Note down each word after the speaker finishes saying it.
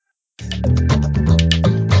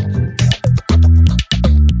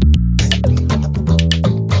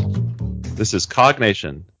This is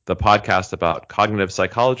Cognation, the podcast about cognitive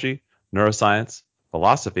psychology, neuroscience,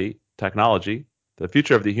 philosophy, technology, the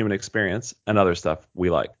future of the human experience, and other stuff we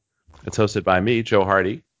like. It's hosted by me, Joe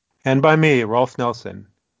Hardy. And by me, Rolf Nelson.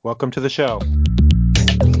 Welcome to the show.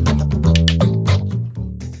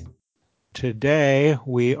 Today,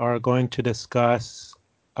 we are going to discuss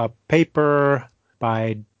a paper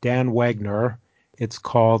by Dan Wegner. It's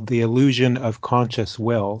called The Illusion of Conscious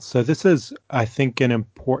Will. So this is, I think, an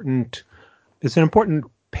important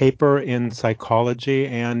paper in psychology,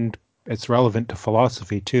 and it's relevant to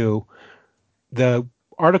philosophy too. The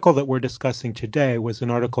article that we're discussing today was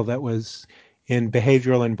an article that was in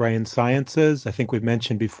Behavioral and Brain Sciences. I think we've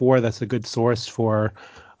mentioned before that's a good source for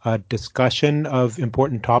a discussion of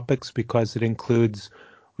important topics because it includes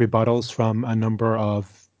rebuttals from a number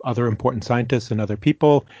of other important scientists and other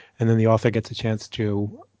people, and then the author gets a chance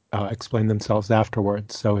to explain themselves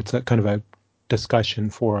afterwards. So it's a kind of a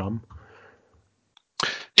discussion forum.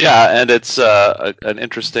 Yeah, and it's an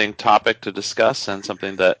interesting topic to discuss and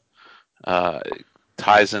something that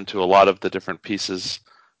ties into a lot of the different pieces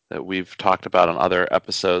that we've talked about on other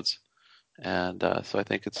episodes. And so I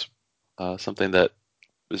think it's something that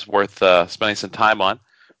is worth spending some time on.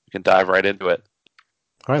 We can dive right into it.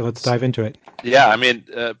 All right, let's dive into it. Yeah, I mean,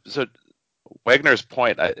 so Wegner's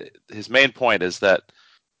point, his main point is that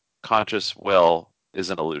conscious will is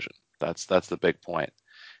an illusion. That's the big point.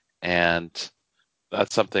 And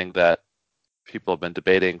that's something that people have been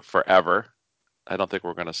debating forever. I don't think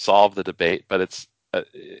we're going to solve the debate, but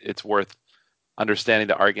it's worth understanding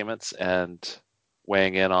the arguments and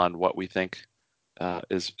weighing in on what we think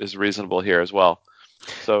is reasonable here as well.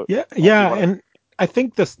 So and I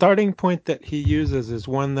think the starting point that he uses is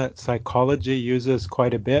one that psychology uses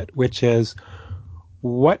quite a bit, which is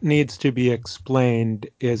what needs to be explained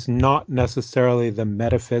is not necessarily the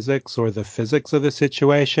metaphysics or the physics of the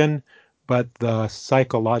situation, but the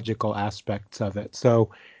psychological aspects of it.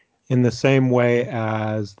 So in the same way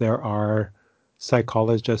as there are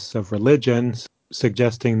psychologists of religion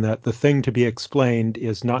suggesting that the thing to be explained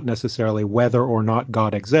is not necessarily whether or not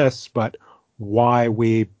God exists, but why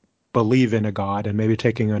we believe in a God, and maybe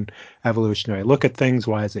taking an evolutionary look at things.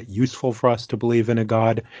 Why is it useful for us to believe in a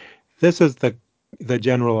God? This is the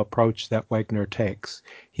general approach that Wegner takes.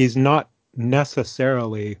 He's not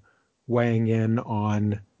necessarily weighing in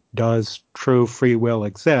on does true free will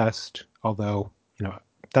exist, although,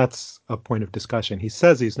 that's a point of discussion. He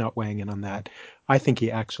says he's not weighing in on that. I think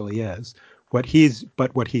he actually is. What he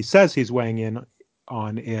says he's weighing in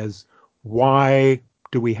on is why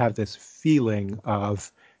do we have this feeling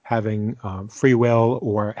of having free will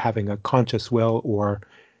or having a conscious will or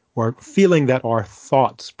feeling that our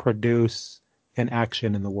thoughts produce an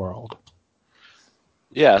action in the world?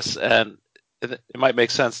 Yes, and it might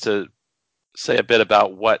make sense to say a bit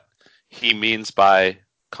about what he means by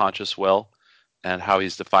conscious will and how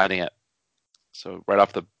he's defining it. So right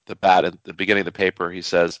off the bat, at the beginning of the paper, he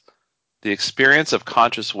says, the experience of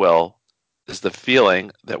conscious will is the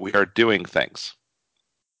feeling that we are doing things.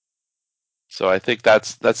 So I think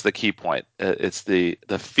that's the key point. It's the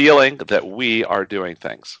feeling that we are doing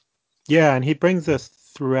things. Yeah, and he brings this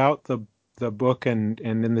throughout the book and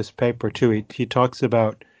in this paper too. He talks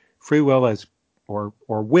about free will as or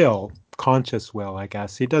will, conscious will, I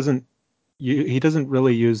guess. He doesn't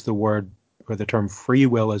really use the word or the term free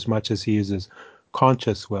will as much as he uses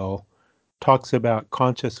conscious will. Talks about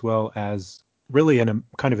conscious will as really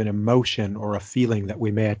kind of an emotion or a feeling that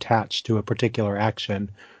we may attach to a particular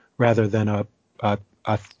action rather than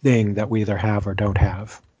a thing that we either have or don't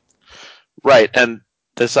have. Right, and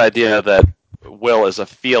this idea that will is a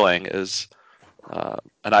feeling is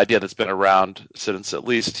an idea that's been around since at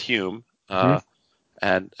least Hume,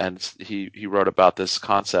 and he wrote about this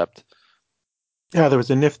concept. Yeah, there was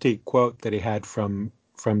a nifty quote that he had from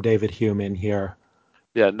David Hume in here.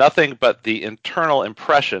 Yeah, nothing but the internal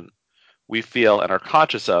impression we feel and are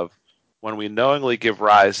conscious of when we knowingly give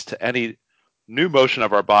rise to any new motion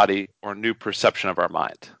of our body or new perception of our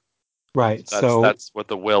mind. Right. So that's what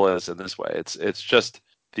the will is in this way. It's just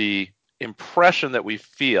the impression that we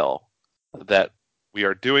feel that we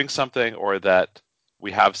are doing something or that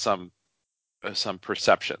we have some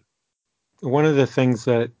perception. One of the things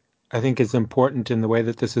that I think is important in the way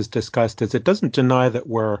that this is discussed is it doesn't deny that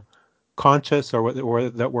we're conscious or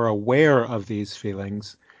that we're aware of these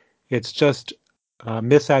feelings. It's just a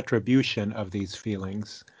misattribution of these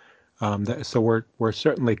feelings. So we're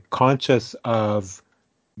certainly conscious of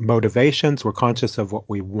motivations. We're conscious of what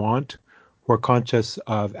we want. We're conscious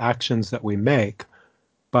of actions that we make.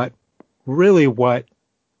 But really what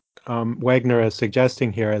Wegner is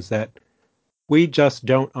suggesting here is that we just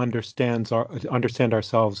don't understand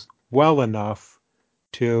ourselves well enough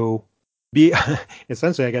to be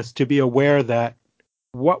essentially, I guess, to be aware that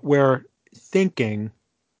what we're thinking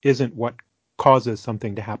isn't what causes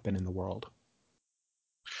something to happen in the world.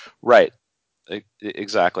 Right.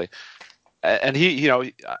 Exactly. And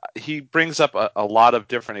he brings up a lot of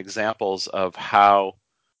different examples of how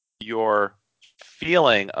your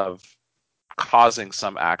feeling of causing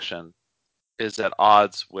some action is at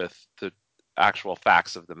odds with the actual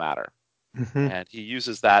facts of the matter. Mm-hmm. And he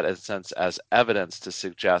uses that as evidence to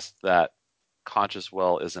suggest that conscious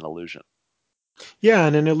will is an illusion. Yeah,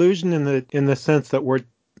 and an illusion in the sense that we're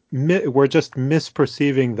just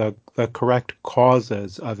misperceiving the correct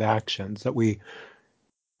causes of actions,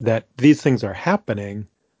 that these things are happening,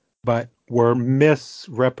 but we're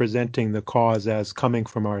misrepresenting the cause as coming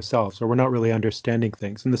from ourselves, or we're not really understanding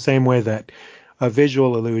things in the same way that a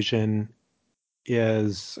visual illusion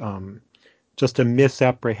is just a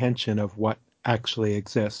misapprehension of what actually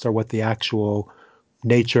exists or what the actual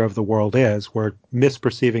nature of the world is. We're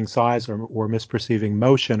misperceiving size, or we're misperceiving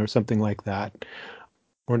motion or something like that.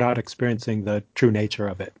 We're not experiencing the true nature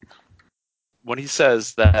of it. When he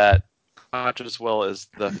says that conscious will is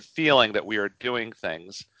the feeling that we are doing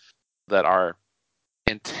things, that our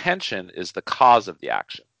intention is the cause of the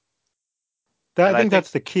action. I And I think think,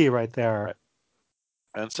 that's the key right there. right,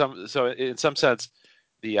 and so in some sense,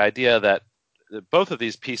 the idea that both of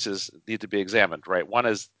these pieces need to be examined, right? One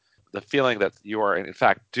is the feeling that you are in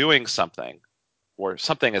fact doing something, or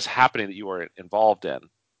something is happening that you are involved in,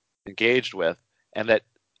 engaged with, and that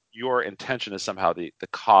your intention is somehow the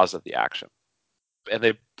cause of the action.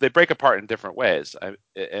 And they break apart in different ways.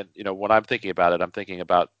 And when I'm thinking about it, I'm thinking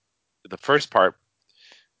about the first part.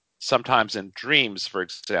 Sometimes in dreams, for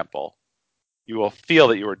example, you will feel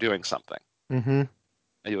that you are doing something. Mm-hmm. And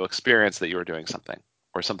you will experience that you are doing something,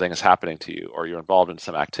 or something is happening to you, or you're involved in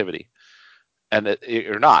some activity, and that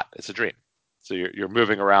you're not. It's a dream. So you're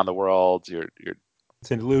moving around the world. You're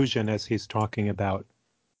It's an illusion, as he's talking about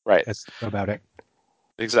right. about it.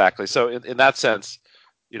 Exactly. So in that sense,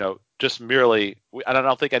 just merely, I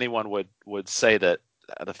don't think anyone would say that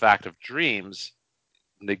the fact of dreams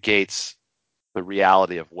negates the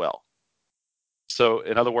reality of will. So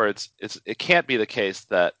in other words, it can't be the case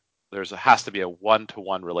that has to be a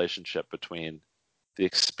one-to-one relationship between the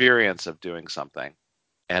experience of doing something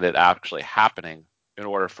and it actually happening in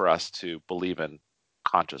order for us to believe in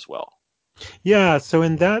conscious will. Yeah, so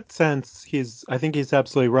in that sense, I think he's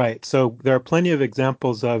absolutely right. So there are plenty of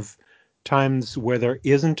examples of times where there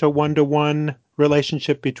isn't a one-to-one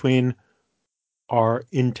relationship between our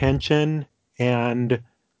intention and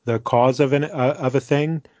the cause of a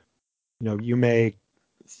thing. You may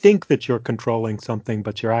think that you're controlling something,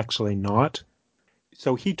 but you're actually not.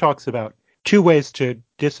 So he talks about two ways to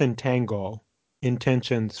disentangle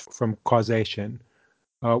intentions from causation.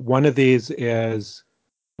 One of these is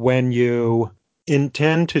when you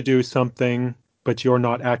intend to do something, but you're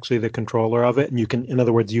not actually the controller of it. And in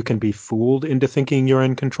other words, you can be fooled into thinking you're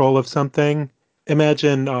in control of something.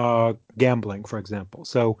 Imagine gambling, for example.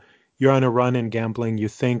 So you're on a run in gambling. You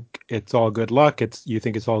think it's all good luck. You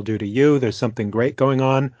think it's all due to you. There's something great going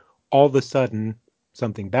on. All of a sudden,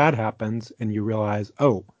 something bad happens, and you realize,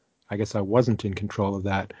 oh, I guess I wasn't in control of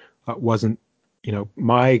that. Wasn't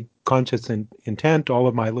my conscious intent. All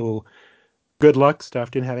of my little good luck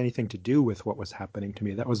stuff didn't have anything to do with what was happening to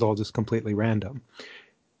me. That was all just completely random.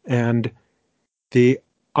 And the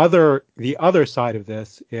the other side of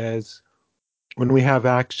this is when we have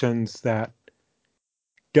actions that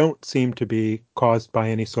don't seem to be caused by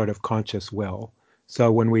any sort of conscious will.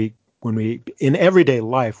 So when we in everyday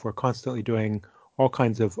life we're constantly doing all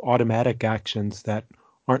kinds of automatic actions that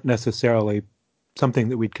aren't necessarily something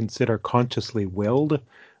that we'd consider consciously willed.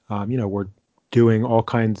 We're doing all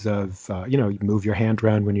kinds of, you move your hand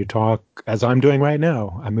around when you talk, as I'm doing right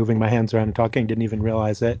now. I'm moving my hands around and talking, didn't even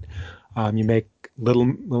realize it. You make little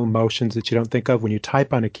motions that you don't think of. When you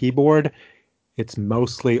type on a keyboard, it's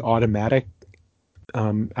mostly automatic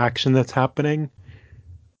action that's happening.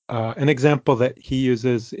 An example that he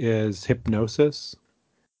uses is hypnosis.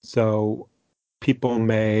 So people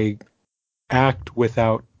may act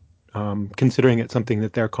without considering it something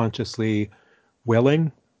that they're consciously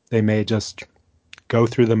willing. They may just go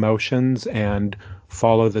through the motions and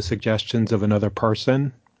follow the suggestions of another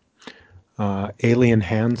person. Alien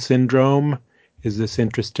hand syndrome is this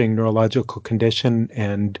interesting neurological condition,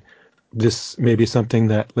 and this may be something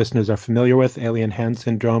that listeners are familiar with. Alien hand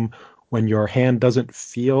syndrome, when your hand doesn't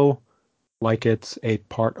feel like it's a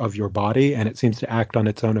part of your body and it seems to act on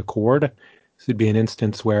its own accord. This would be an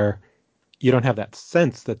instance where you don't have that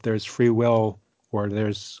sense that there's free will or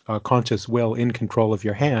there's a conscious will in control of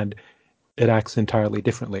your hand. it acts entirely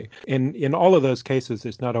differently. In all of those cases,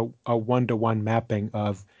 there's not a one-to-one mapping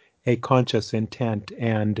of a conscious intent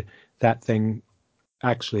and that thing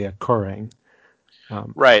actually occurring.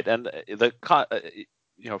 Right, and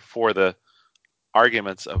for the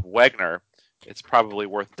arguments of Wegner, it's probably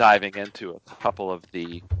worth diving into a couple of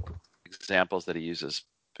the examples that he uses,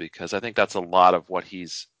 because I think that's a lot of what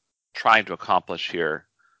he's trying to accomplish here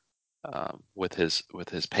with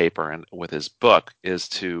his paper and with his book, is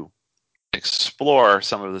to explore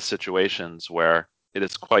some of the situations where it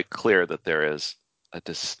is quite clear that there is a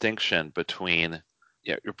distinction between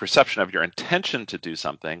your perception of your intention to do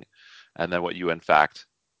something and then what you in fact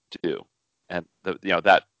do, and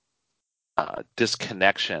that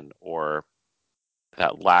disconnection or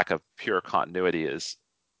that lack of pure continuity is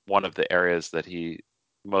one of the areas that he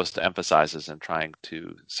most emphasizes in trying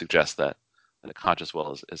to suggest that the conscious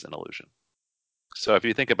will is an illusion. So if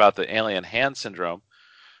you think about the alien hand syndrome,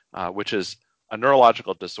 which is a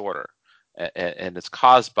neurological disorder, and it's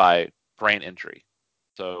caused by brain injury.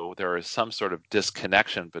 So there is some sort of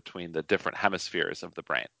disconnection between the different hemispheres of the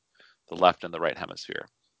brain, the left and the right hemisphere.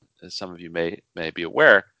 As some of you may be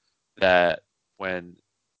aware, that when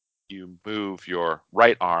you move your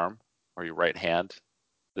right arm or your right hand,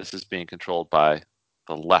 this is being controlled by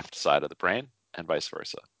the left side of the brain, and vice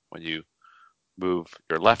versa. When you move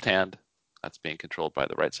your left hand, that's being controlled by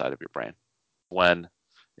the right side of your brain. When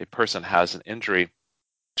a person has an injury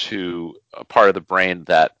to a part of the brain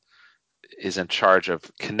that is in charge of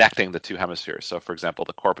connecting the two hemispheres, so for example,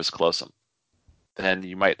 the corpus callosum, then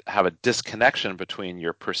you might have a disconnection between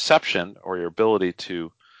your perception or your ability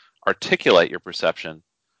to articulate your perception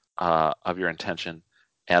of your intention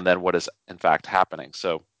and then what is in fact happening.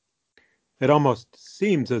 So it almost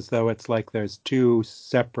seems as though it's like there's two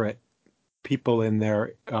separate people in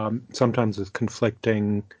there, sometimes with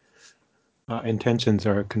conflicting intentions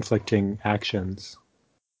or conflicting actions.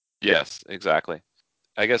 yes, exactly.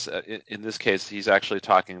 I guess in this case, he's actually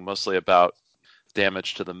talking mostly about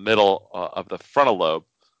damage to the middle of the frontal lobe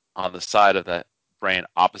on the side of the brain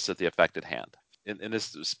opposite the affected hand. In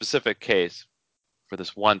this specific case, for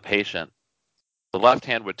this one patient, the left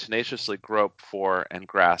hand would tenaciously grope for and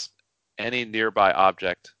grasp any nearby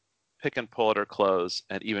object, pick and pull at her clothes,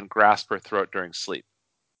 and even grasp her throat during sleep.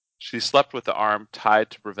 She slept with the arm tied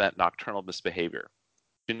to prevent nocturnal misbehavior.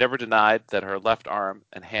 She never denied that her left arm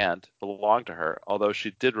and hand belonged to her, although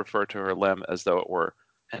she did refer to her limb as though it were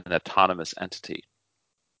an autonomous entity.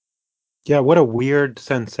 Yeah, what a weird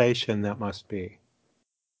sensation that must be.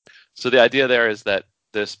 So the idea there is that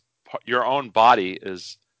your own body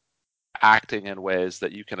is acting in ways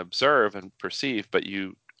that you can observe and perceive, but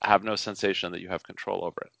you have no sensation that you have control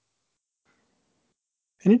over it.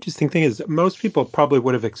 An interesting thing is that most people probably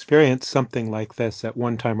would have experienced something like this at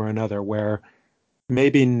one time or another, where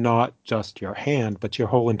maybe not just your hand, but your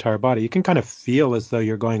whole entire body. You can kind of feel as though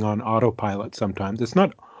you're going on autopilot sometimes. It's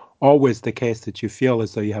not always the case that you feel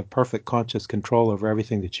as though you have perfect conscious control over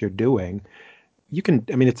everything that you're doing. You can,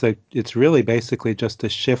 I mean, it's really basically just a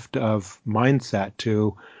shift of mindset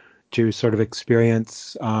to sort of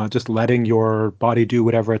experience just letting your body do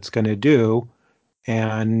whatever it's going to do,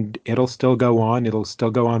 and it'll still go on. It'll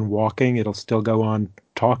still go on walking. It'll still go on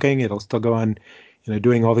talking. It'll still go on,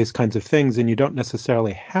 doing all these kinds of things. And you don't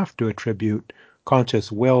necessarily have to attribute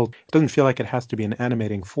conscious will. It doesn't feel like it has to be an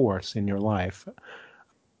animating force in your life.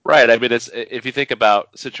 Right. I mean, if you think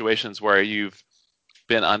about situations where you've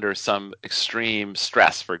been under some extreme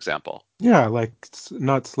stress, for example, Yeah, like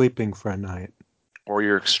not sleeping for a night. or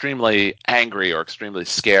you're extremely angry or extremely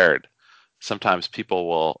scared, sometimes people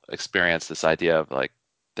will experience this idea of like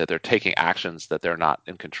that they're taking actions that they're not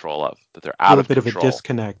in control of, that they're Feel out a of bit of a control.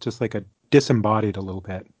 disconnect, just like a disembodied a little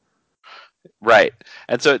bit. Right.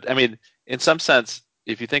 And so, I mean, in some sense,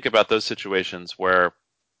 if you think about those situations where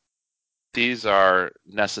these are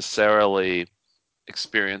necessarily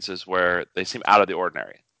experiences where they seem out of the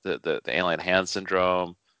ordinary, the alien hand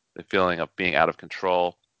syndrome, the feeling of being out of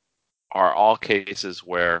control, are all cases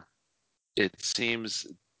where it seems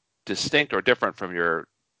distinct or different from your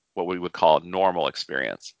what we would call normal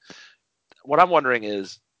experience. What I'm wondering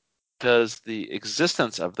is, does the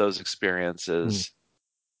existence of those Hmm. experiences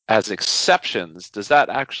as exceptions, does that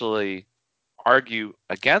actually argue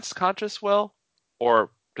against conscious will,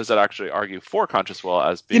 or does that actually argue for conscious will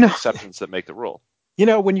as You being know, exceptions that make the rule?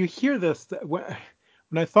 when you hear this, when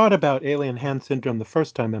I thought about alien hand syndrome the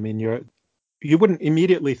first time, I mean, you wouldn't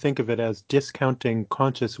immediately think of it as discounting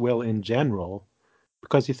conscious will in general,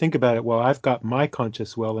 because you think about it, well, I've got my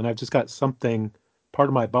conscious will and I've just got something, part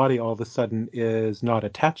of my body all of a sudden is not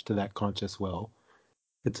attached to that conscious will.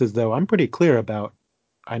 It's as though I'm pretty clear about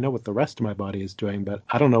I know what the rest of my body is doing, but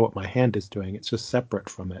I don't know what my hand is doing. It's just separate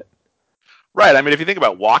from it. Right. I mean, if you think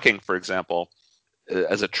about walking, for example,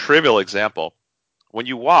 as a trivial example, when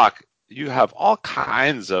you walk, you have all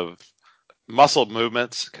kinds of muscle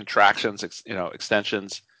movements, contractions,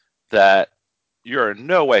 extensions that you're in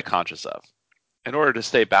no way conscious of. In order to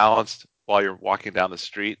stay balanced while you're walking down the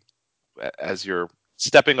street, as you're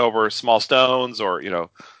stepping over small stones or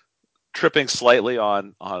tripping slightly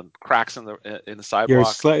on cracks in the Your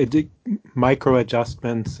sidewalk, micro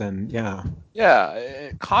adjustments and yeah.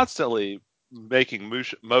 yeah, constantly making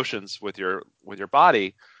motions with your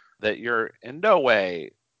body that you're in no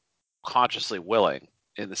way consciously willing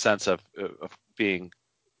in the sense of being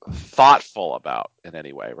thoughtful about in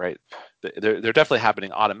any way, right? They're definitely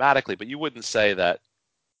happening automatically, but you wouldn't say that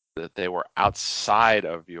they were outside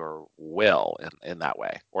of your will in that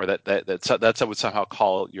way, or that would somehow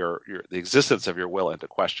call your the existence of your will into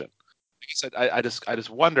question. Because I just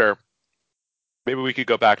wonder, maybe we could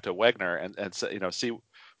go back to Wegner and see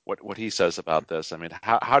what he says about this. I mean,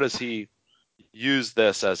 how does he use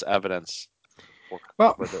this as evidence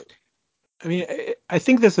Well, for the I mean, I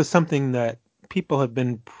think this is something that people have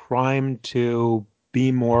been primed to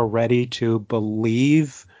be more ready to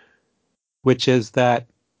believe, which is that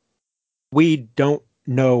we don't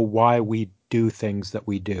know why we do things that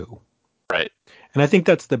we do. right? And I think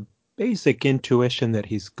that's the basic intuition that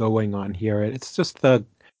he's going on here. It's just the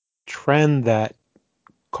trend that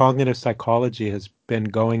cognitive psychology has been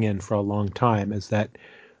going in for a long time, is that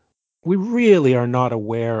we really are not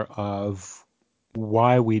aware of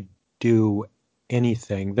why we do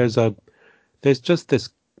anything. There's just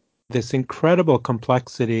this incredible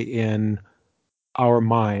complexity in our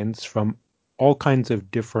minds from all kinds of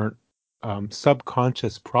different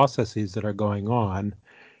subconscious processes that are going on,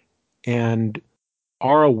 and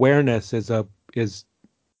our awareness is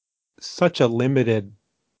such a limited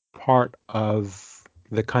part of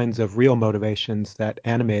the kinds of real motivations that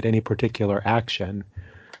animate any particular action.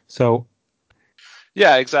 So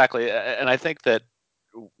Yeah, exactly. And I think that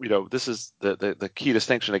this is the key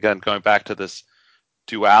distinction, again, going back to this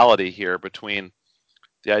duality here between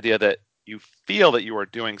the idea that you feel that you are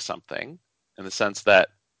doing something, in the sense that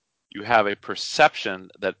you have a perception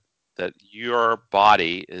that your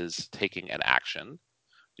body is taking an action,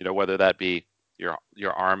 whether that be your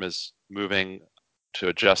arm is moving to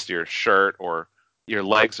adjust your shirt, or your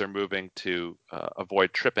legs are moving to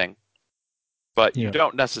avoid tripping, but you yeah.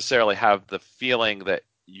 don't necessarily have the feeling that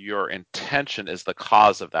your intention is the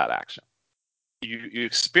cause of that action. You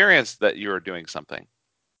experience that you are doing something.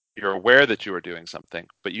 You're aware that you are doing something,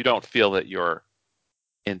 but you don't feel that your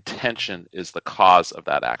intention is the cause of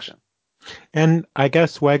that action. And I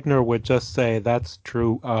guess Wagner would just say that's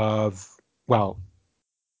true of, well,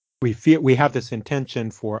 we have this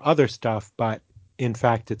intention for other stuff, but in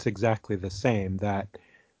fact it's exactly the same, that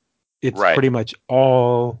it's Right. pretty much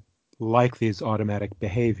all like these automatic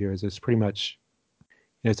behaviors. It's pretty much,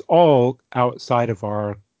 it's all outside of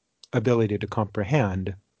our ability to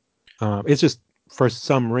comprehend. It's just for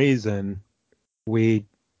some reason we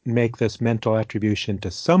make this mental attribution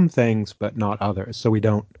to some things but not others. So we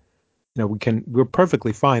don't, we're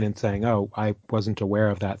perfectly fine in saying, oh, I wasn't aware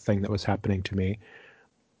of that thing that was happening to me.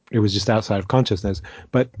 It was just outside of consciousness.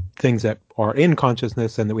 But things that are in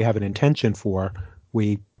consciousness and that we have an intention for,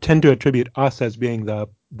 we tend to attribute us as being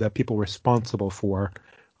the people responsible for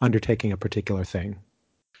undertaking a particular thing.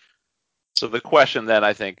 So the question then,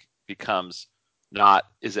 I think, becomes not,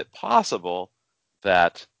 is it possible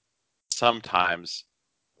that sometimes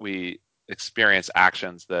we experience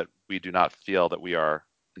actions that we do not feel that we are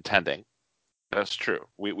intending? That's true.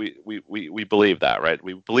 We believe that, right?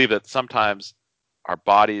 We believe that sometimes our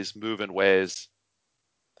bodies move in ways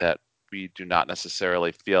that we do not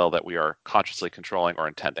necessarily feel that we are consciously controlling or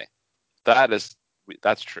intending. That's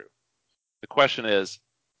true. The question is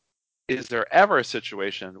there ever a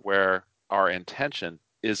situation where our intention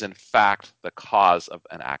is in fact the cause of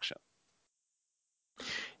an action?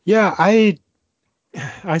 Yeah,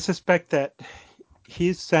 I suspect that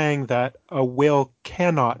he's saying that a will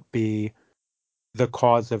cannot be the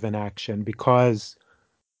cause of an action, because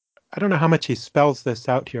I don't know how much he spells this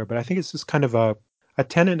out here, but I think it's just kind of a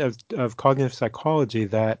tenet of cognitive psychology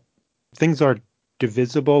that things are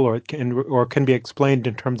divisible or can be explained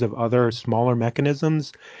in terms of other smaller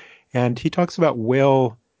mechanisms. And he talks about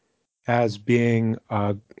will as being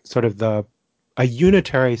sort of a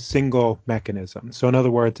unitary single mechanism. So in other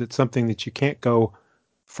words, it's something that you can't go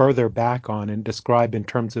further back on and describe in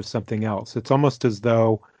terms of something else. It's almost as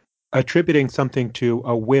though attributing something to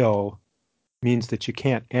a will means that you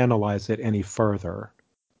can't analyze it any further.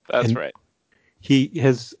 That's And right.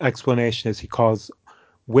 his explanation is he calls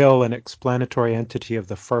will an explanatory entity of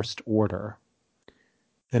the first order.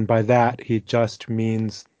 And by that, he just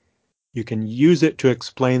means you can use it to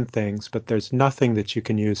explain things, but there's nothing that you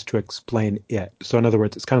can use to explain it. So in other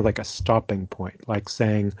words, it's kind of like a stopping point, like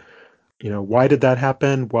saying, why did that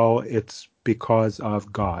happen? Well, it's because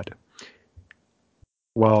of God.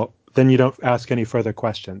 Well, then you don't ask any further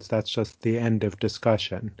questions. That's just the end of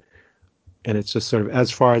discussion. And it's just sort of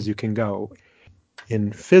as far as you can go.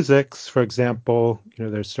 In physics, for example,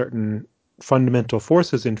 there's certain fundamental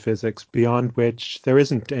forces in physics beyond which there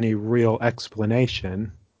isn't any real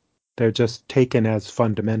explanation. They're just taken as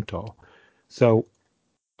fundamental. So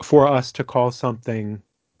for us to call something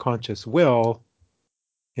conscious will,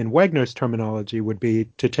 in Wegner's terminology, would be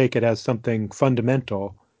to take it as something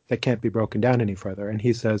fundamental that can't be broken down any further. And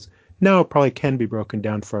he says, no, it probably can be broken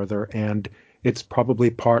down further, and it's probably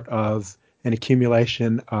part of an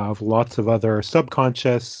accumulation of lots of other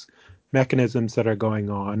subconscious mechanisms that are going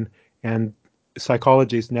on. And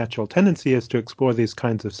psychology's natural tendency is to explore these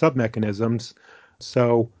kinds of submechanisms.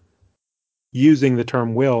 So using the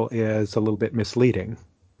term will is a little bit misleading.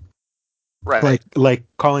 Right. Like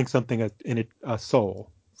calling something a soul,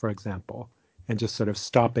 for example, and just sort of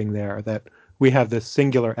stopping there, that we have this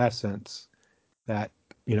singular essence that,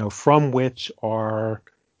 from which our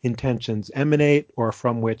intentions emanate, or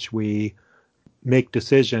from which we make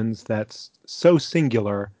decisions, that's so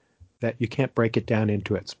singular that you can't break it down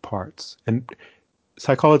into its parts. And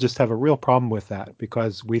psychologists have a real problem with that,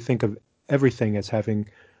 because we think of everything as having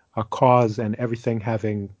a cause and everything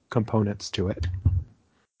having components to it.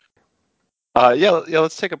 Yeah.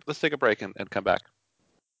 Let's take a break and come back.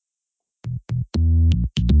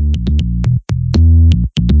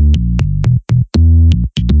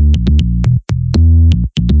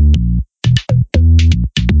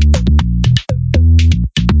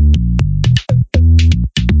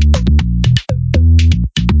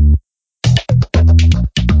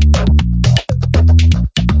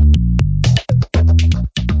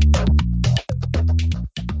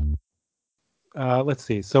 Let's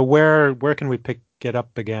see. So where can we pick it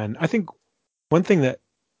up again? I think one thing that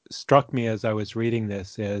struck me as I was reading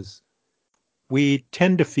this is we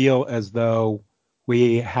tend to feel as though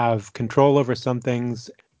we have control over some things,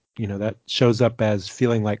 that shows up as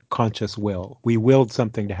feeling like conscious will. We willed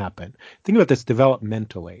something to happen. Think about this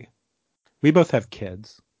developmentally. We both have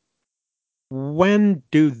kids. When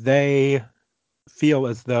do they feel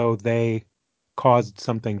as though they caused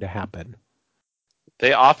something to happen?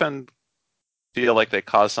 They often feel like they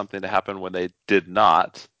caused something to happen when they did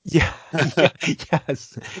not. Yeah, yeah,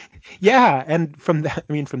 yes, yeah. And from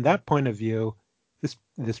that point of view,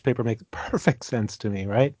 this paper makes perfect sense to me,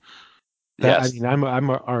 right? Yes. I'm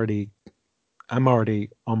already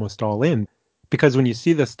almost all in, because when you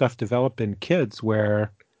see this stuff develop in kids,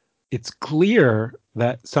 where it's clear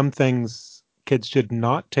that some things kids should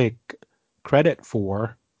not take credit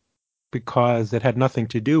for because it had nothing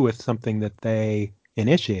to do with something that they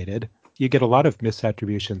initiated, you get a lot of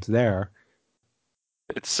misattributions there.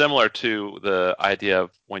 It's similar to the idea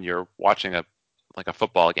of when you're watching a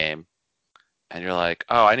football game and you're like,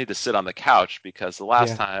 oh, I need to sit on the couch because the last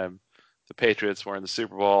Yeah, time the Patriots were in the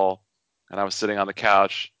Super Bowl and I was sitting on the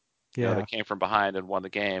couch, they yeah. came from behind and won the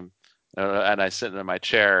game, and I sit in my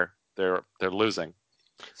chair, they're losing.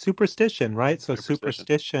 Superstition, right? So Superstition.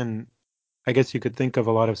 superstition, I guess you could think of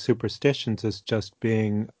a lot of superstitions as just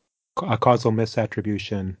being a causal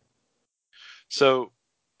misattribution. So,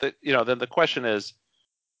 then the question is,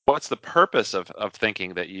 what's the purpose of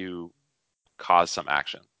thinking that you cause some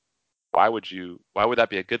action? Why would that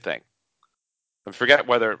be a good thing? And forget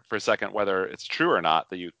whether for a second whether it's true or not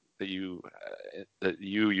that you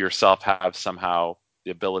yourself have somehow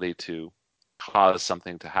the ability to cause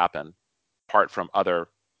something to happen apart from other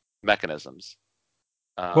mechanisms.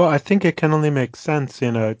 Well, I Um, think it can only make sense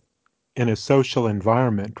in a social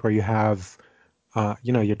environment where you have,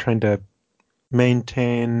 you're trying to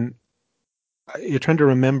maintain, you're trying to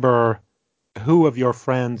remember who of your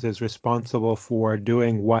friends is responsible for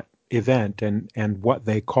doing what event and what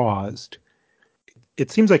they caused. It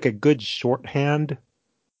seems like a good shorthand,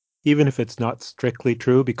 even if it's not strictly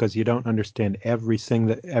true, because you don't understand every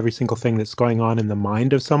single thing that's going on in the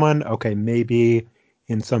mind of someone. Okay, maybe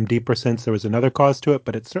in some deeper sense there was another cause to it,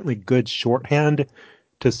 but it's certainly good shorthand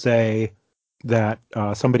to say that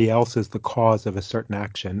somebody else is the cause of a certain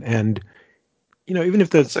action. And even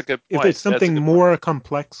that's a good if point. there's That's a something good point. more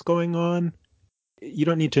complex going on, you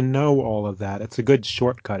don't need to know all of that. It's a good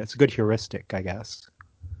shortcut. It's a good heuristic, I guess.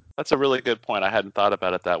 That's a really good point. I hadn't thought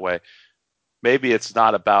about it that way. Maybe it's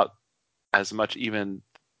not about as much even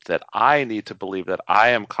that I need to believe that I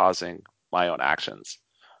am causing my own actions,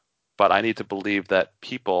 but I need to believe that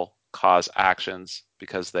people cause actions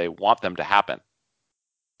because they want them to happen.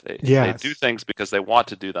 They do Yes. things because they want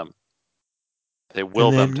to do them. They And will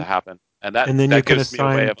them to then happen, and and then you that can gives me a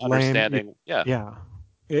way assign of blame. understanding. Yeah, Yeah.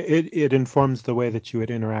 It informs the way that you would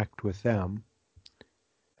interact with them.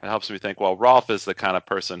 it helps me think. Well, Rolf is the kind of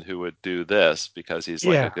person who would do this because he's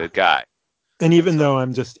like a Yeah. good guy, And and even so though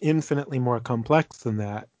I'm just infinitely more complex than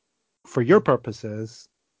that, for your purposes,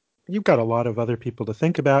 you've got a lot of other people to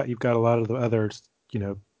think about. You've got a lot of the others,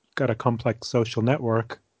 got a complex social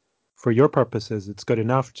network. For your purposes, it's good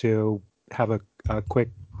enough to have a quick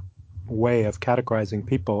way of categorizing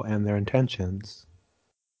people and their intentions.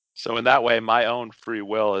 so in that way, my own free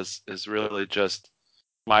will is really just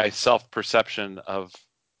my self-perception of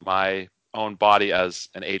my own body as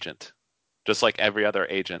an agent, just like every other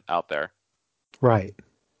agent out there. Right.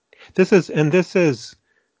 This is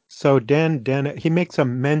so Dan Dennett, he makes a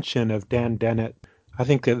mention of Dan Dennett. I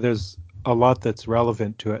think that there's a lot that's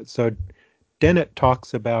relevant to it. So Dennett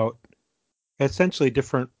talks about essentially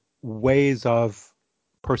different ways of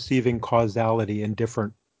perceiving causality in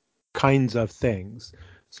different kinds of things.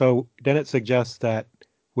 So Dennett suggests that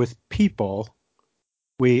with people,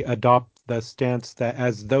 we adopt the stance that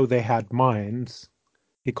as though they had minds.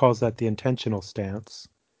 He calls that the intentional stance.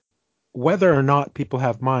 Whether or not people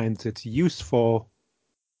have minds, it's useful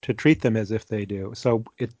to treat them as if they do. So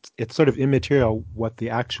it's sort of immaterial what the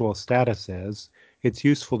actual status is. It's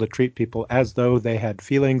useful to treat people as though they had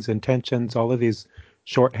feelings, intentions, all of these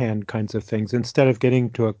shorthand kinds of things, instead of getting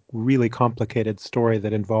to a really complicated story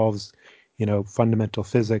that involves, fundamental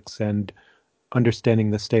physics and understanding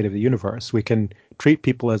the state of the universe. We can treat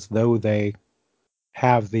people as though they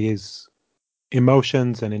have these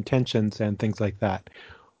emotions and intentions and things like that.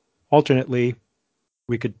 Alternately,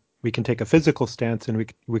 we could we can take a physical stance and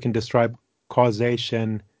we can describe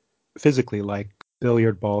causation physically, like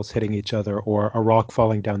billiard balls hitting each other or a rock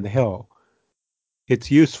falling down the hill.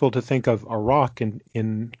 It's useful to think of a rock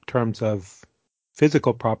in terms of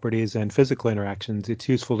physical properties and physical interactions. It's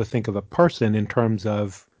useful to think of a person in terms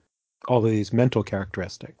of all of these mental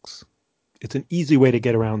characteristics. It's an easy way to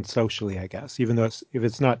get around socially, I guess, even though if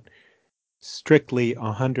it's not strictly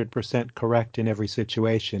 100% correct in every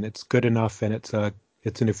situation, it's good enough and it's an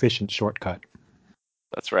efficient shortcut.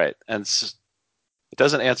 That's right. And it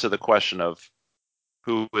doesn't answer the question of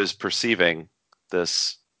who is perceiving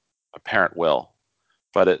this apparent will,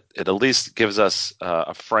 but it at least gives us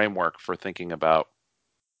a framework for thinking about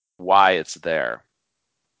why it's there.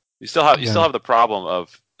 You still Yeah, have the problem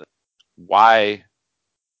of why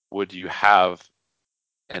would you have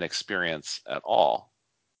an experience at all?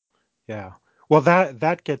 yeah. Well,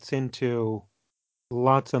 that gets into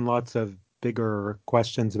lots and lots of bigger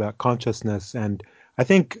questions about consciousness, and I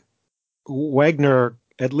think Wagner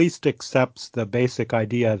at least accepts the basic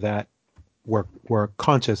idea that we're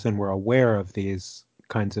conscious and we're aware of these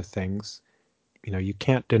kinds of things. You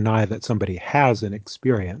can't deny that somebody has an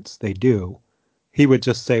experience. They do. He would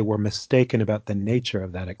just say we're mistaken about the nature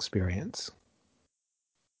of that experience.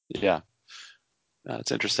 Yeah,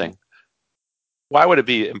 that's interesting. Why would it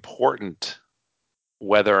be important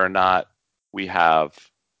whether or not we have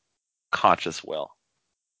conscious will?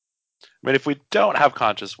 I mean, if we don't have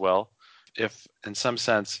conscious will, if in some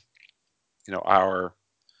sense, our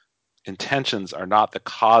intentions are not the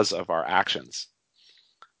cause of our actions,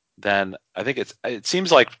 then I think it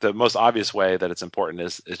seems like the most obvious way that it's important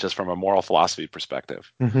is just from a moral philosophy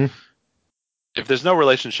perspective. Mm-hmm. If there's no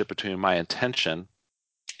relationship between my intention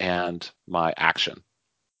and my action,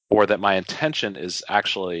 or that my intention is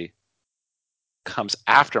actually comes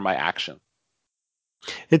after my action.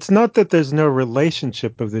 It's not that there's no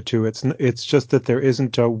relationship of the two. It's just that there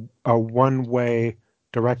isn't a one-way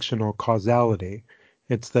directional causality.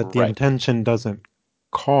 It's that the Right. intention doesn't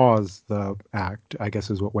cause the act, I guess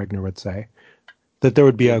is what Wagner would say. That there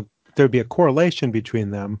would be a correlation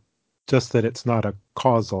between them, just that it's not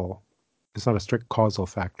a strict causal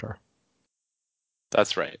factor.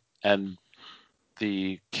 That's right. And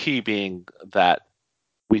the key being that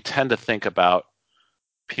we tend to think about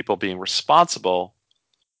people being responsible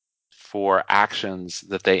for actions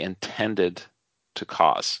that they intended to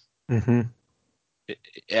cause Mm-hmm.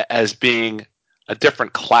 as being a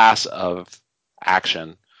different class of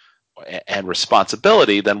action and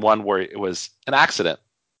responsibility than one where it was an accident,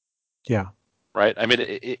 Yeah. right? I mean,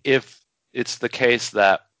 if it's the case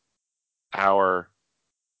that our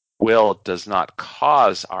will does not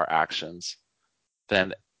cause our actions,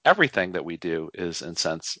 then everything that we do is, in a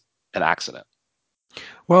sense, an accident.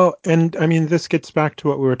 Well, and I mean, this gets back to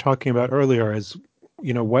what we were talking about earlier is,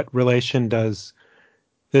 what relation does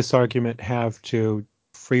this argument have to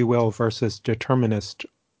free will versus determinist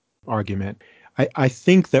argument. I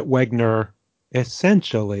think that Wegner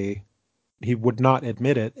essentially, he would not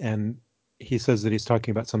admit it, and he says that he's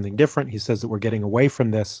talking about something different. He says that we're getting away from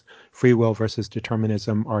this free will versus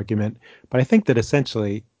determinism argument. But I think that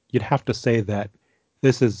essentially you'd have to say that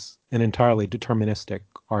this is an entirely deterministic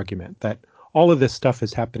argument, that all of this stuff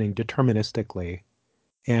is happening deterministically,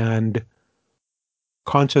 and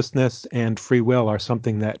consciousness and free will are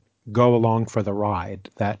something that go along for the ride,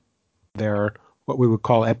 that they're what we would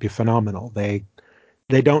call epiphenomenal.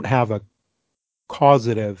 They don't have a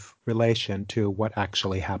causative relation to what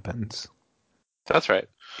actually happens. That's right.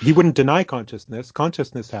 He wouldn't deny consciousness.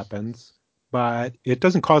 Consciousness happens, but it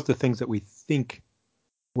doesn't cause the things that we think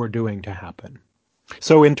we're doing to happen.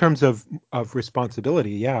 So in terms of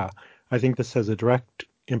responsibility, yeah, I think this has a direct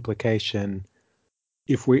implication.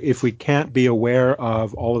 If we can't be aware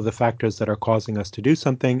of all of the factors that are causing us to do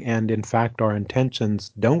something, and in fact our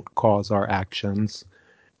intentions don't cause our actions,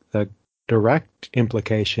 the direct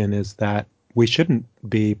implication is that we shouldn't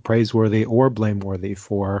be praiseworthy or blameworthy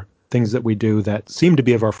for things that we do that seem to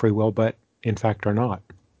be of our free will, but in fact are not.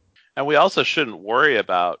 And we also shouldn't worry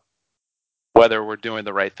about whether we're doing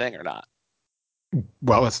the right thing or not.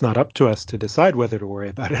 Well, it's not up to us to decide whether to worry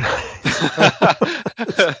about it.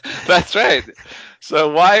 That's right.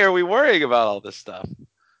 So why are we worrying about all this stuff?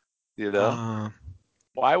 You know,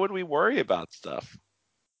 why would we worry about stuff?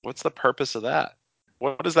 What's the purpose of that?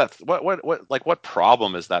 What is that? What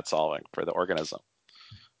problem is that solving for the organism?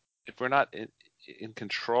 If we're not in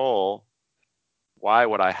control, why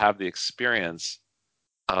would I have the experience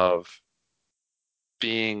of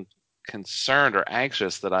being concerned or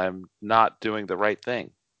anxious that I'm not doing the right thing?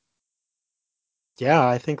 Yeah,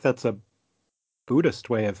 I think that's a Buddhist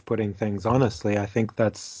way of putting things. Honestly, I think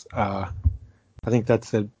that's a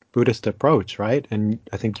Buddhist approach, right? And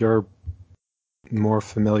I think you're more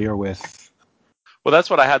familiar with. Well, that's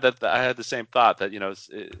what I had. That I had the same thought that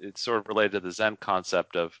it's sort of related to the Zen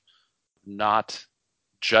concept of not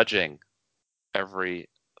judging every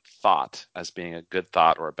thought as being a good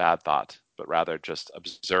thought or a bad thought, but rather just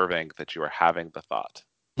observing that you are having the thought.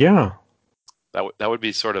 Yeah, that would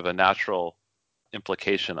be sort of a natural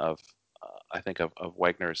implication of, I think, of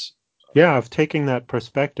Wegner's. Yeah, of taking that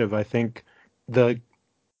perspective, I think the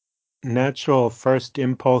natural first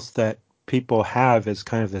impulse that people have is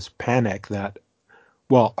kind of this panic that,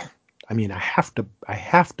 well, I mean, I have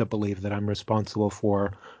to believe that I'm responsible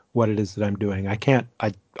for what it is that I'm doing.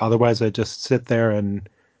 Otherwise I just sit there and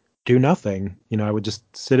do nothing. I would just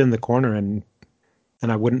sit in the corner and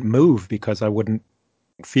I wouldn't move because I wouldn't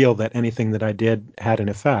feel that anything that I did had an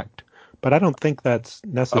effect. But I don't think that's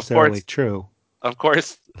necessarily true. Of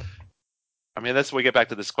course. I mean, that's when we get back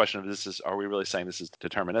to this question of are we really saying this is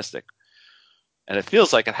deterministic? And it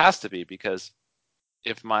feels like it has to be, because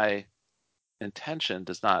if my intention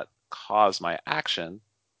does not cause my action,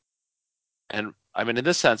 and I mean, in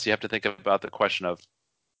this sense, you have to think about the question of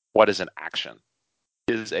what is an action?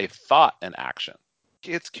 Is a thought an action?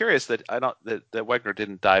 It's curious that that Wegner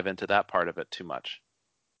didn't dive into that part of it too much.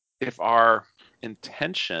 If our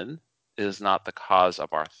intention is not the cause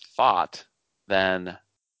of our thought, then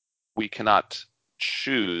we cannot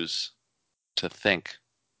choose to think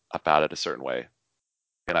about it a certain way.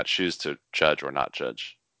 We cannot choose to judge or not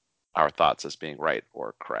judge our thoughts as being right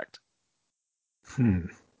or correct.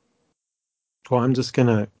 Well, I'm just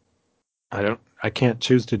gonna. I can't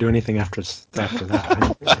choose to do anything after that.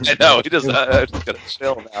 I know. I'm just gonna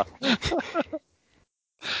chill now.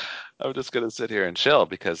 I'm just gonna sit here and chill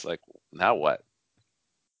because, like, now what?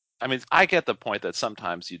 I mean, I get the point that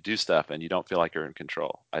sometimes you do stuff and you don't feel like you're in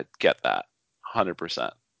control. I get that,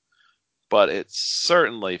 100%. But it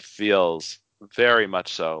certainly feels very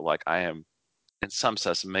much so like I am, in some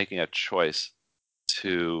sense, making a choice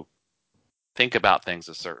to think about things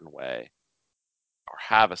a certain way or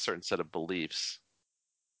have a certain set of beliefs.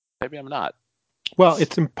 Maybe I'm not. Well,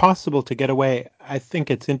 it's impossible to get away. I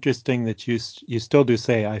think it's interesting that you still do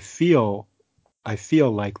say I feel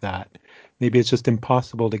like that. Maybe it's just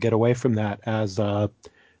impossible to get away from that as a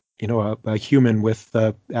human with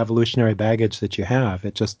the evolutionary baggage that you have.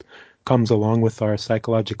 It just comes along with our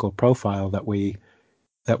psychological profile that we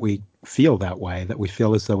feel that way, that we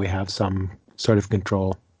feel as though we have some sort of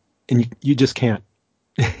control. And you just can't.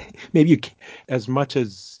 Maybe you can, as much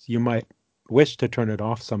as you might wish to turn it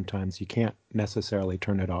off sometimes, you can't necessarily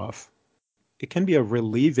turn it off. It can be a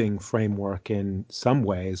relieving framework in some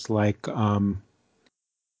ways, like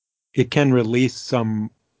it can release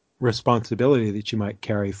some responsibility that you might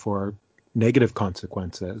carry for negative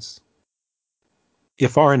consequences.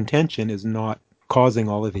 If our intention is not causing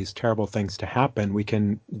all of these terrible things to happen, we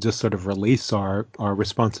can just sort of release our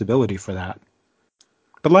responsibility for that.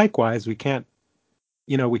 But likewise, we can't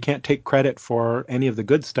take credit for any of the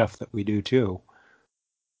good stuff that we do too.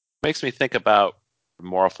 Makes me think about the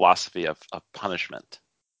moral philosophy of punishment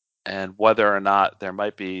and whether or not there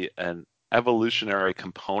might be an evolutionary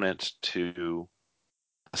component to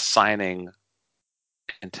assigning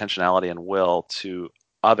intentionality and will to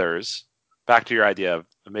others. Back to your idea of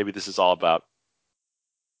maybe this is all about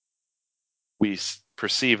we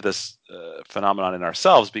perceive this phenomenon in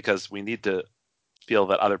ourselves because we need to feel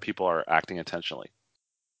that other people are acting intentionally.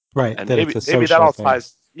 Right, And that it's a maybe that social all thing.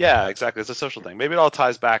 ties, yeah, exactly. It's a social thing. Maybe it all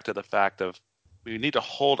ties back to the fact of we need to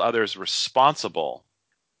hold others responsible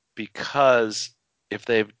because if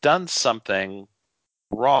they've done something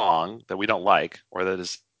wrong that we don't like or that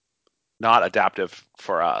is not adaptive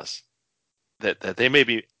for us, that they may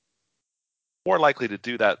be more likely to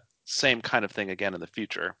do that same kind of thing again in the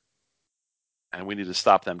future. And we need to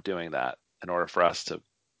stop them doing that in order for us to,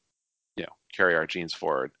 carry our genes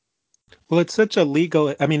forward. Well, it is such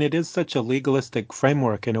a legalistic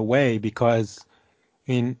framework in a way because,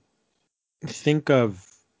 I mean, think of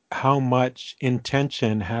how much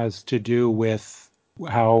intention has to do with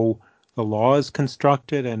how the law is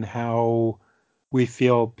constructed and how we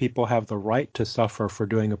feel people have the right to suffer for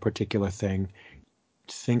doing a particular thing.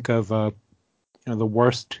 Think of the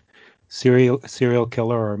worst serial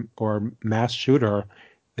killer or mass shooter.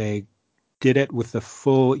 They did it with the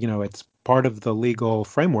full, it's part of the legal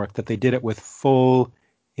framework that they did it with full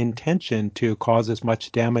intention to cause as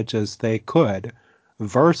much damage as they could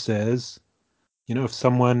versus, if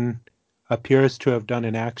someone appears to have done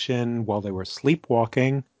an action while they were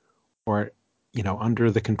sleepwalking or,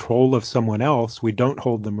 under the control of someone else, we don't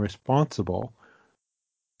hold them responsible.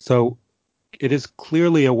 So it is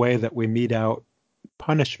clearly a way that we mete out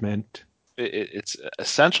punishment. It's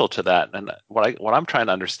essential to that. And what I'm trying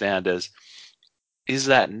to understand is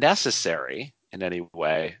that necessary in any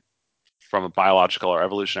way from a biological or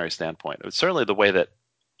evolutionary standpoint? It's certainly the way that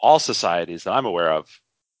all societies that I'm aware of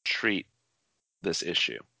treat this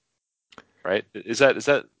issue, right? Is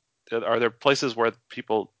that are there places where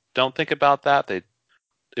people don't think about that?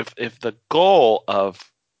 If the goal of,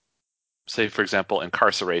 say, for example,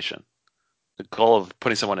 incarceration, the goal of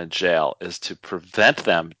putting someone in jail is to prevent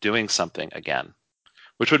them doing something again,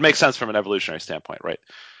 which would make sense from an evolutionary standpoint, right?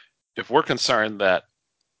 If we're concerned that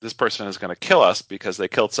this person is going to kill us because they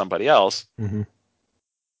killed somebody else, Mm-hmm.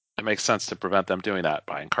 it makes sense to prevent them doing that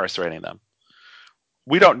by incarcerating them.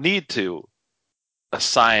 We don't need to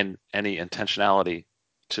assign any intentionality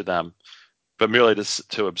to them, but merely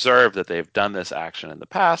to observe that they've done this action in the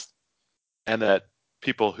past and that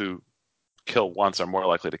people who kill once are more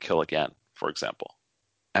likely to kill again, for example.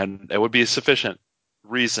 And it would be a sufficient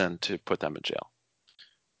reason to put them in jail.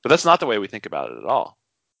 But that's not the way we think about it at all.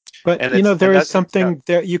 But And it's there and is that it's something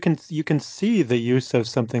there you can see the use of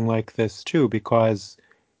something like this too, because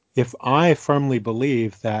if I firmly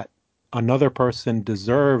believe that another person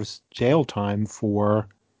deserves jail time for,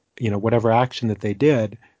 whatever action that they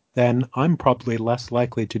did, then I'm probably less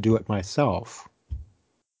likely to do it myself.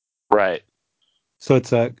 right. So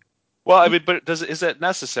it's a Well, I mean, but is it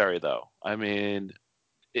necessary though? I mean,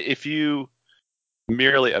 if you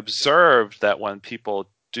merely observe that when people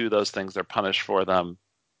do those things, they're punished for them,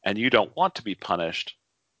 and you don't want to be punished,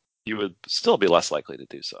 you would still be less likely to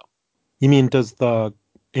do so. You mean does the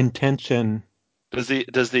intention, Does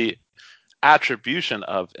the attribution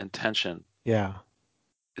of intention, yeah,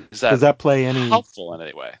 is does that that play any helpful in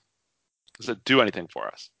any way? Does it do anything for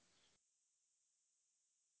us?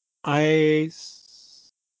 I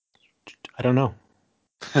I don't know.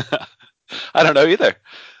 I don't know either.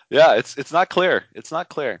 Yeah, it's not clear. It's not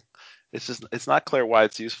clear. It's not clear why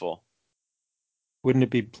it's useful. Wouldn't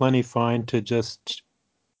it be plenty fine to just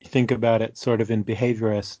think about it sort of in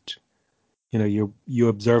behaviorist? You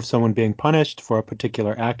observe someone being punished for a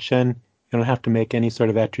particular action. You don't have to make any sort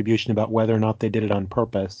of attribution about whether or not they did it on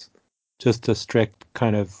purpose. Just a strict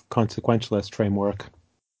kind of consequentialist framework.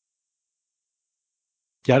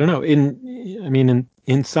 Yeah, I don't know.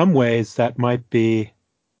 In some ways that might be.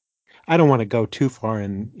 I don't want to go too far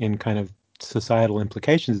in kind of societal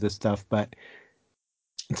implications of this stuff, but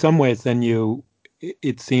in some ways, then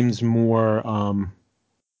it seems more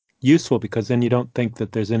useful because then you don't think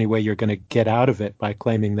that there's any way you're going to get out of it by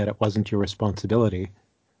claiming that it wasn't your responsibility.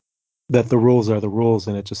 That the rules are the rules,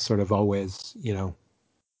 and it just sort of always,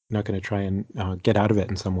 not going to try and get out of it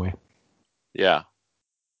in some way. Yeah.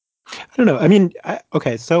 I don't know.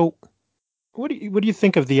 Okay, so what do you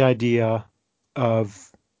think of the idea of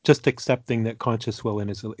just accepting that conscious will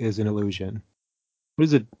is an illusion? What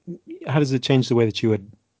is it? How does it change the way that you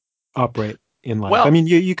would operate in life? I Well, mean,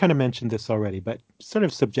 you kind of mentioned this already, but sort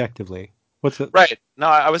of subjectively. What's it? Right. No,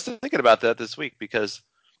 I was thinking about that this week because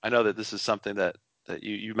I know that this is something that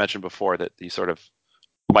you mentioned before that you sort of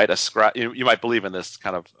might ascribe, you might believe in this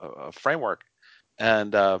kind of framework.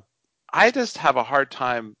 And I just have a hard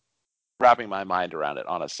time wrapping my mind around it,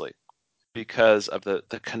 honestly, because of the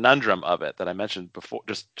conundrum of it that I mentioned before,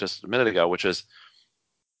 just a minute ago, which is,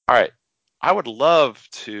 all right, I would love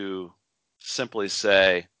to simply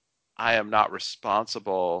say, I am not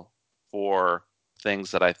responsible for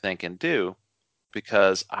things that I think and do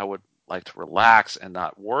because I would like to relax and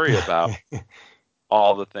not worry about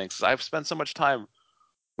all the things. I've spent so much time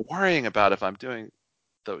worrying about if I'm doing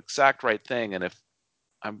the exact right thing and if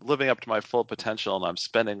I'm living up to my full potential and I'm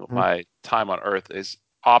spending my time on Earth as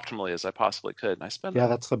optimally as I possibly could. And I spend Yeah,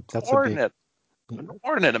 an that's a big.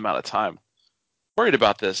 inordinate amount of time worried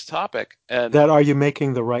about this topic. And That are you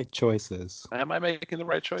making the right choices? am I making the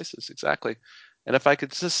right choices? Exactly. And if I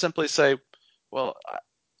could just simply say, well,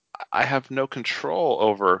 I have no control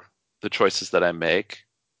over the choices that I make,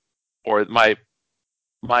 or my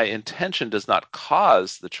intention does not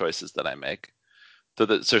cause the choices that I make. So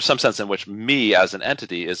there's some sense in which me as an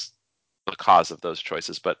entity is the cause of those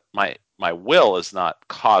choices, but my will is not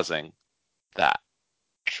causing that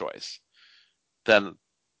choice. Then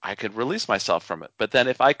I could release myself from it. But then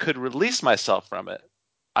if I could release myself from it,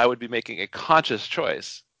 I would be making a conscious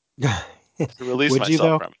choice to release Would you myself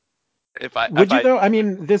though? from it. If I if Would you I though? I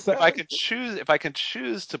mean, this. if I can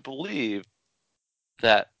choose to believe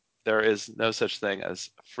that there is no such thing as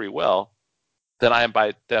free will, then I am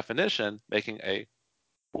by definition making a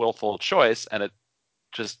willful choice, and it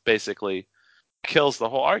just basically kills the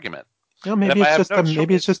whole argument. No, And maybe if I it's have just no a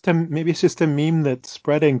maybe it's choice, just a maybe it's just a meme that's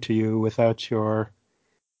spreading to you without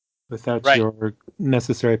right? your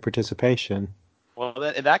necessary participation. Well,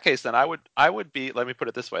 then in that case, then I would be. Let me put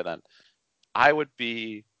it this way. Then I would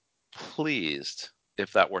be pleased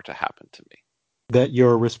if that were to happen to me. That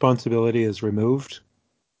your responsibility is removed.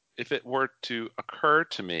 If it were to occur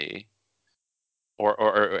to me,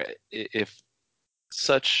 or if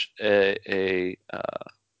such an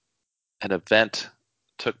event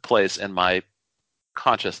took place in my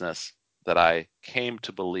consciousness that I came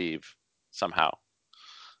to believe somehow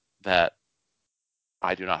that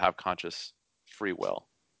I do not have conscious free will.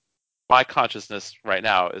 My consciousness right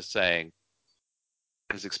now is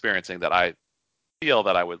experiencing that I feel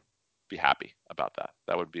that I would be happy about that.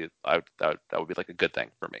 That would be like a good thing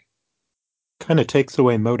for me. Kind of takes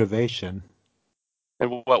away motivation. In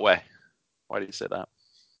what way? Why do you say that?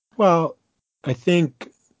 Well, I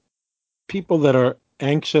think people that are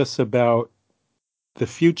anxious about the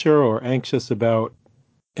future or anxious about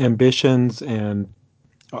ambitions and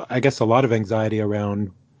I guess a lot of anxiety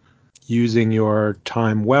around using your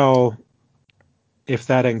time well, if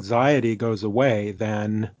that anxiety goes away,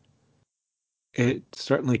 then it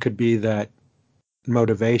certainly could be that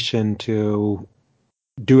motivation to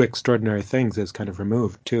do extraordinary things is kind of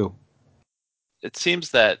removed too. It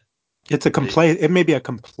seems that the It may be a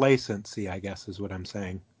complacency, I guess is what I'm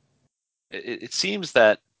saying. it seems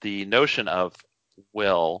that the notion of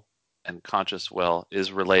will and conscious will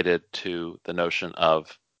is related to the notion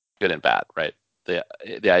of good and bad, right?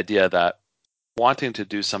 The idea that wanting to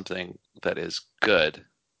do something that is good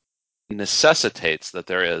necessitates that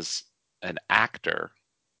there is an actor,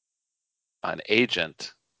 an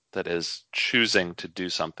agent that is choosing to do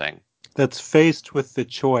something. That's faced with the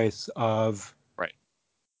choice of Right.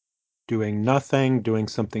 doing nothing, doing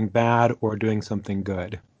something bad, or doing something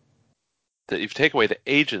good. That if you take away the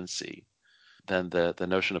agency, then the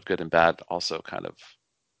notion of good and bad also kind of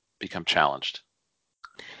become challenged.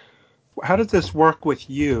 How does this work with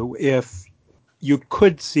you if you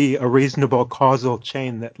could see a reasonable causal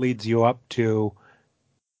chain that leads you up to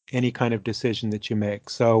any kind of decision that you make?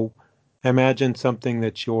 So imagine something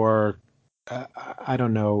that you're, I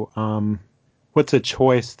don't know, what's a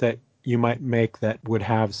choice that you might make that would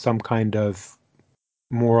have some kind of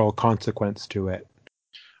moral consequence to it?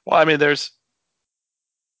 Well, I mean, there's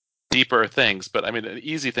deeper things, but I mean, an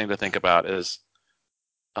easy thing to think about is,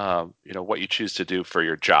 what you choose to do for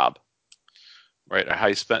your job, right? Or how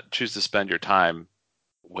you choose to spend your time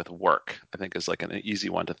with work. I think is like an easy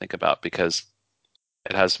one to think about because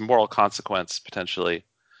it has moral consequence potentially,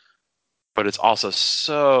 but it's also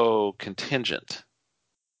so contingent.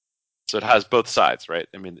 So it has both sides, right?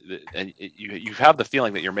 I mean, you have the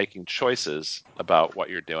feeling that you're making choices about what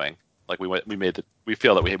you're doing. Like we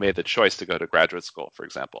feel that we made the choice to go to graduate school, for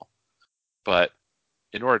example. But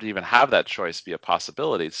in order to even have that choice be a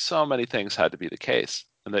possibility, so many things had to be the case,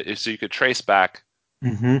 and so you could trace back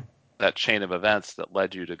Mm-hmm. that chain of events that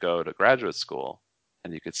led you to go to graduate school,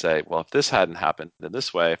 and you could say, well, if this hadn't happened in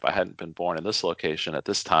this way, if I hadn't been born in this location at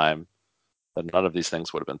this time, then none of these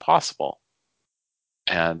things would have been possible.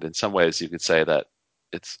 And in some ways, you could say that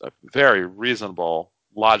it's a very reasonable,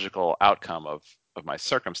 logical outcome of my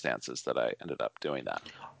circumstances that I ended up doing that.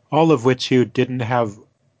 All of which you didn't have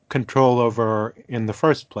control over in the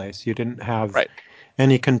first place. You didn't have Right.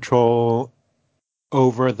 any control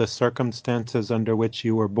over the circumstances under which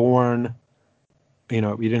you were born. You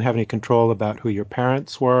didn't have any control about who your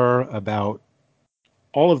parents were, about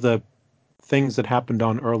all of the things that happened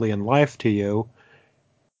on early in life to you.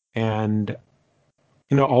 And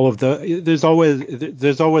all of there's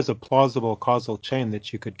always a plausible causal chain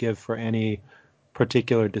that you could give for any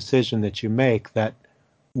particular decision that you make that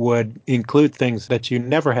would include things that you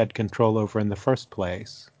never had control over in the first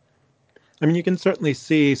place. I mean, you can certainly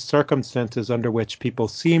see circumstances under which people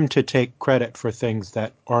seem to take credit for things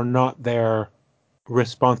that are not their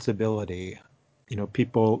responsibility.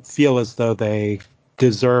 People feel as though they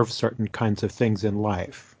deserve certain kinds of things in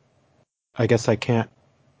life. I guess I can't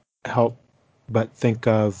help but think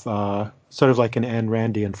of sort of like an Ayn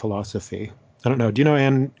Randian philosophy. I don't know. Do you know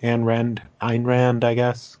Ayn Rand? Ayn Rand, I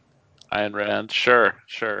guess. Ayn Rand, sure,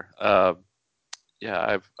 sure.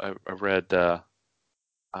 Yeah, I've read a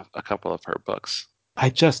couple of her books. I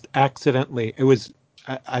just accidentally. It was.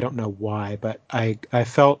 I don't know why, but I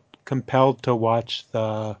felt compelled to watch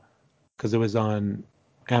because it was on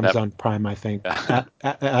Yep. Amazon Prime, I think. Yeah.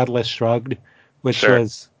 Atlas Shrugged, which Sure.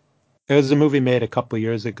 was a movie made a couple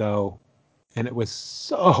years ago, and it was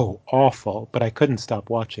so awful, but I couldn't stop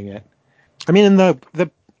watching it. I mean,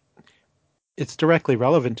 it's directly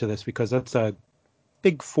relevant to this because that's a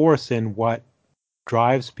big force in what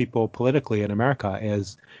drives people politically in America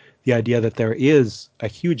is the idea that there is a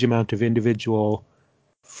huge amount of individual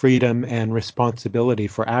freedom and responsibility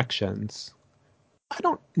for actions. I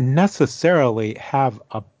don't necessarily have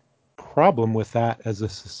a problem with that as a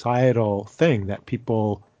societal thing, that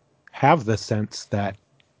people have the sense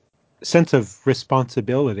of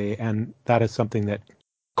responsibility, and that is something that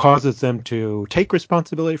causes them to take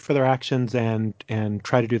responsibility for their actions and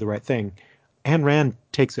try to do the right thing. Ayn Rand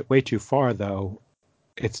takes it way too far, though.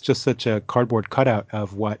 It's just such a cardboard cutout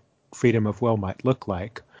of what freedom of will might look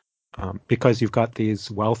like. Because you've got these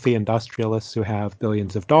wealthy industrialists who have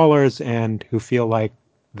billions of dollars and who feel like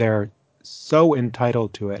they're so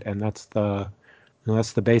entitled to it, and that's the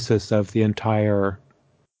basis of the entire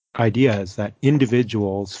idea is that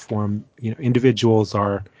individuals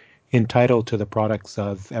are entitled to the products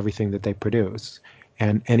of everything that they produce,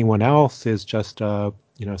 and anyone else is just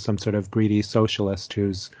some sort of greedy socialist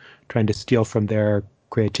who's trying to steal from their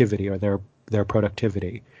creativity or their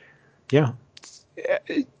productivity. Yeah.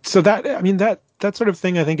 So that sort of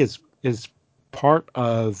thing I think is part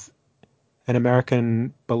of an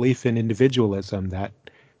American belief in individualism, that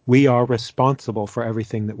we are responsible for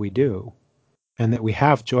everything that we do, and that we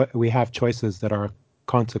have choices that are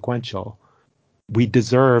consequential. We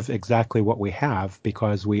deserve exactly what we have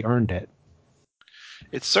because we earned it.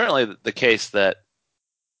 It's certainly the case that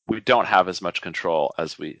we don't have as much control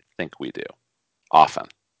as we think we do. Often,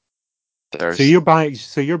 So there's you're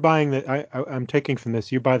buying that. I'm taking from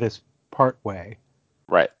this. You buy this part way.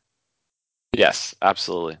 right. Yes,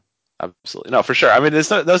 absolutely, absolutely. No, for sure. I mean,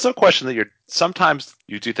 there's no question that sometimes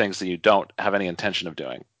you do things that you don't have any intention of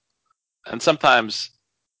doing, and sometimes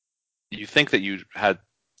you think that you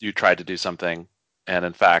tried to do something, and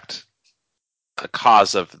in fact, the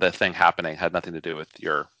cause of the thing happening had nothing to do with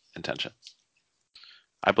your intention.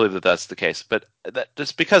 I believe that that's the case, but that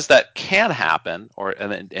just because that can happen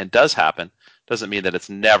and does happen doesn't mean that it's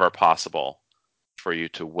never possible for you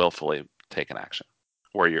to willfully take an action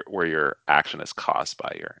where your action is caused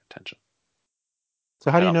by your intention.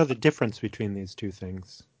 So how I do you don't. know the difference between these two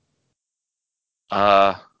things?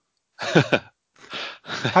 Uh,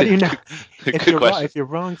 How do you know if good you're wrong? question. If you're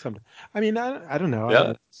wrong, something. I mean, I don't know.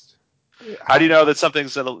 Yeah. How do you I, know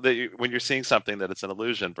that when you're seeing something that it's an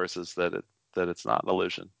illusion versus that it's not an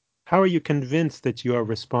illusion? how are you convinced that you are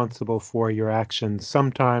responsible for your actions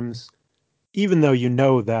sometimes, even though you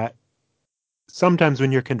know that sometimes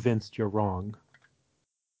when you're convinced you're wrong?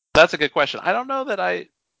 That's a good question. I don't know that I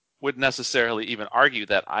would necessarily even argue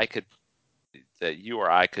that you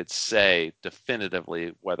or I could say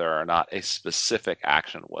definitively whether or not a specific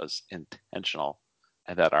action was intentional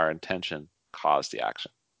and that our intention caused the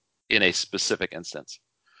action in a specific instance.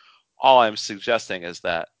 All I'm suggesting is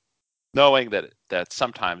that knowing that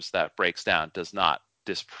sometimes that breaks down does not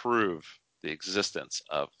disprove the existence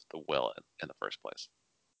of the will in the first place.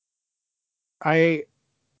 I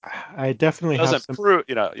I definitely have Doesn't some. prove,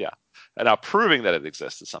 yeah. And now proving that it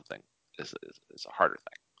exists is something is a harder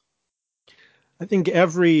thing. I think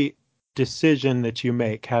every decision that you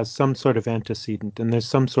make has some sort of antecedent and there's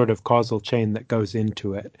some sort of causal chain that goes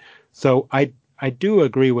into it. So I do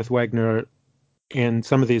agree with Wegner in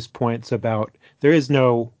some of these points about there is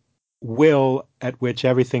no will at which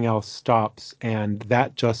everything else stops, and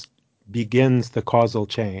that just begins the causal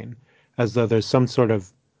chain, as though there's some sort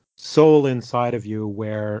of soul inside of you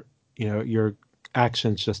where your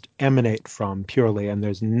actions just emanate from purely, and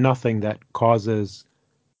there's nothing that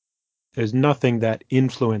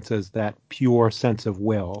influences that pure sense of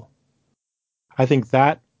will. I think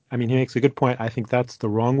that, I mean, he makes a good point. I think that's the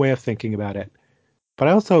wrong way of thinking about it. But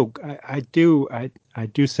I do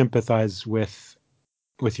sympathize with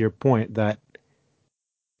your point that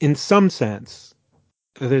in some sense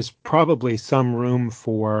there's probably some room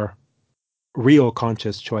for real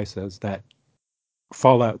conscious choices that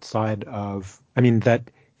fall outside of, I mean, that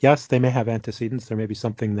yes, they may have antecedents. There may be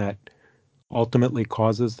something that ultimately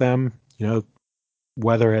causes them,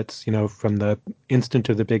 whether it's, from the instant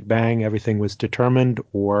of the Big Bang, everything was determined,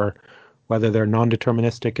 or whether they're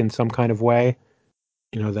non-deterministic in some kind of way,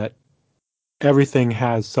 that everything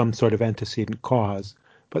has some sort of antecedent cause.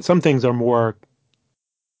 But some things it's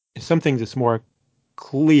more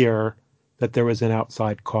clear that there was an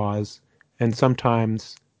outside cause, and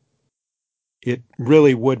sometimes it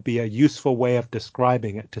really would be a useful way of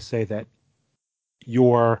describing it to say that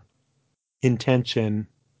your intention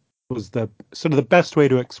was the sort of the best way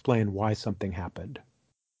to explain why something happened.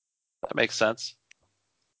 That makes sense.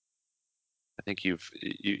 I think you've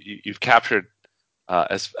captured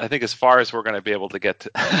as far as we're going to be able to get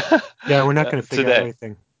to Yeah, we're not going to figure out today.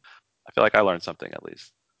 everything. I feel like I learned something at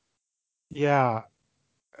least. Yeah.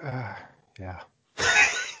 Yeah.